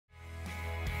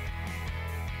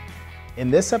In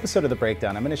this episode of The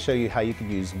Breakdown, I'm going to show you how you can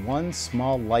use one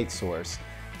small light source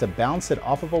to bounce it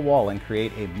off of a wall and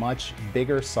create a much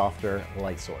bigger, softer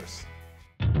light source.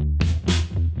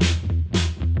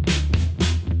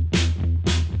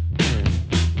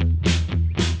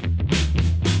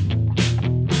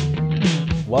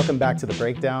 Welcome back to The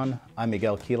Breakdown. I'm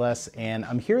Miguel Quiles, and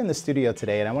I'm here in the studio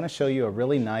today, and I want to show you a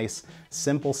really nice,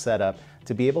 simple setup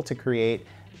to be able to create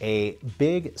a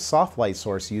big soft light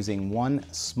source using one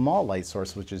small light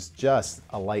source, which is just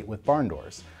a light with barn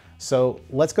doors. So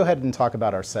let's go ahead and talk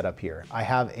about our setup here. I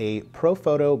have a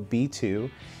Profoto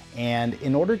B2, and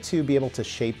in order to be able to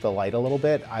shape the light a little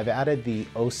bit, I've added the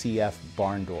OCF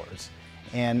barn doors.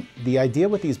 And the idea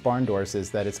with these barn doors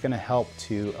is that it's going to help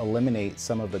to eliminate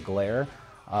some of the glare,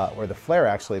 or the flare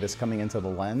actually, that's coming into the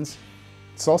lens.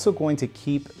 It's also going to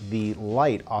keep the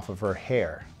light off of her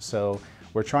hair. So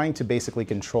we're trying to basically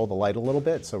control the light a little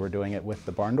bit, so we're doing it with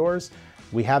the barn doors.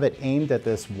 We have it aimed at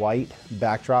this white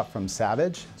backdrop from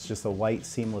Savage. It's just a white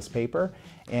seamless paper,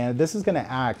 and this is gonna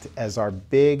act as our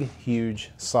big,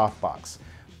 huge softbox.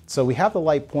 So we have the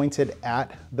light pointed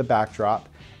at the backdrop.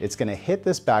 It's gonna hit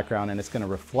this background and it's gonna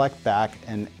reflect back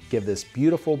and give this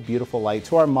beautiful, beautiful light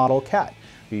to our model cat,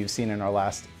 who you've seen in our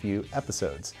last few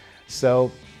episodes. So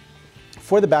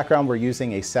for the background, we're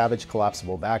using a Savage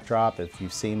collapsible backdrop. If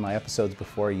you've seen my episodes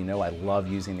before, you know I love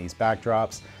using these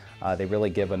backdrops. They really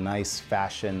give a nice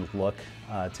fashion look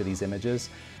to these images.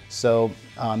 So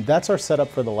that's our setup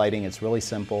for the lighting. It's really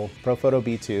simple. Profoto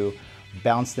B2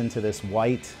 bounced into this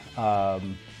white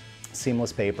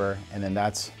seamless paper, and then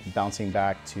that's bouncing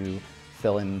back to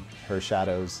fill in her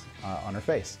shadows on her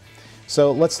face.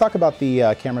 So let's talk about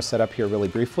the camera setup here really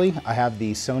briefly. I have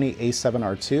the Sony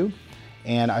a7R II.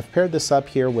 And I've paired this up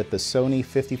here with the Sony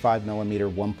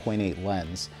 55mm 1.8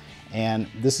 lens. And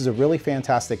this is a really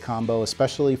fantastic combo,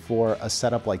 especially for a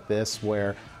setup like this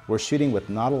where we're shooting with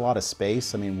not a lot of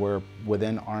space. I mean, we're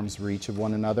within arm's reach of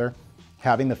one another.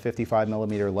 Having the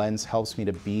 55mm lens helps me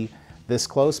to be this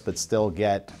close, but still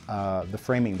get the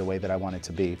framing the way that I want it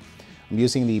to be. I'm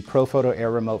using the Profoto Air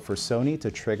remote for Sony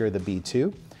to trigger the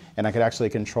B2, and I could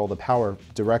actually control the power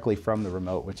directly from the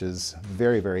remote, which is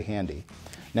very, very handy.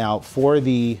 Now for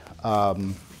the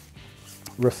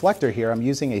reflector here, I'm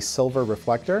using a silver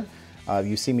reflector.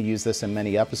 You see me use this in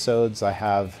many episodes. I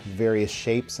have various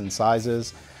shapes and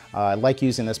sizes. I like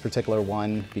using this particular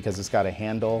one because it's got a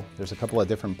handle. There's a couple of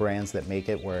different brands that make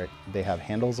it where they have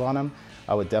handles on them.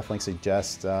 I would definitely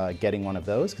suggest getting one of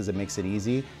those because it makes it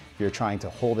easy. If you're trying to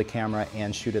hold the camera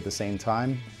and shoot at the same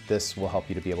time, this will help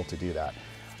you to be able to do that.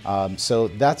 So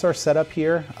that's our setup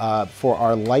here. For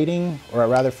our lighting, or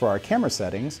rather for our camera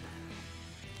settings,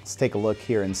 let's take a look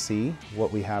here and see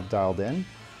what we have dialed in.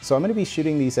 So I'm going to be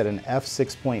shooting these at an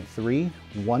f6.3,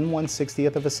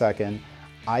 1/160th of a second,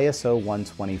 ISO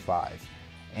 125.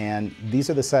 And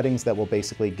these are the settings that will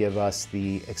basically give us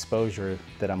the exposure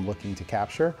that I'm looking to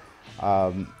capture.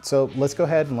 So let's go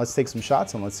ahead and let's take some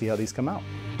shots and let's see how these come out.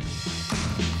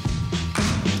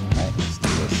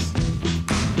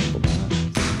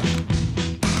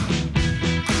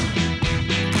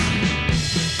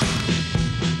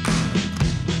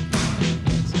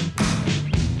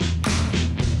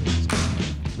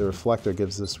 The reflector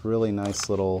gives this really nice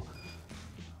little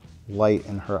light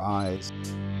in her eyes.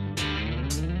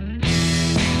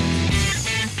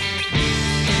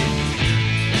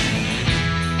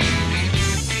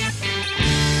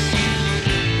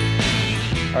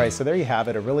 All right, so there you have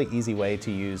it, a really easy way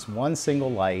to use one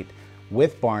single light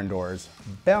with barn doors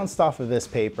bounced off of this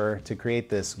paper to create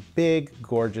this big,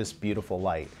 gorgeous, beautiful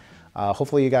light.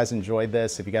 Hopefully you guys enjoyed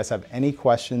this. If you guys have any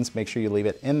questions, make sure you leave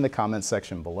it in the comments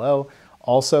section below.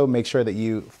 Also, make sure that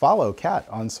you follow Kat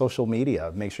on social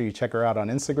media. Make sure you check her out on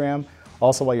Instagram.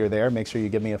 Also, while you're there, make sure you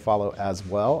give me a follow as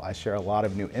well. I share a lot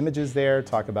of new images there,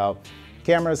 talk about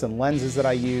cameras and lenses that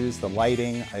I use, the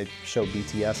lighting. I show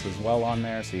BTS as well on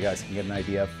there, so you guys can get an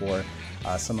idea for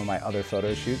some of my other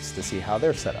photo shoots to see how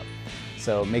they're set up.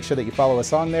 So make sure that you follow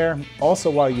us on there.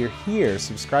 Also, while you're here,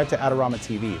 subscribe to Adorama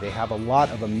TV. They have a lot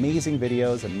of amazing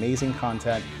videos, amazing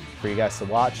content for you guys to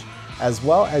watch, as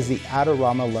well as the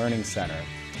Adorama Learning Center.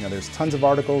 You know, there's tons of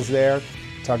articles there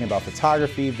talking about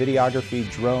photography, videography,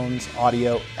 drones,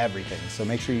 audio, everything. So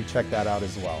make sure you check that out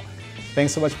as well.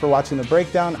 Thanks so much for watching The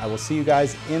Breakdown. I will see you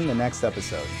guys in the next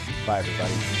episode. Bye,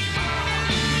 everybody.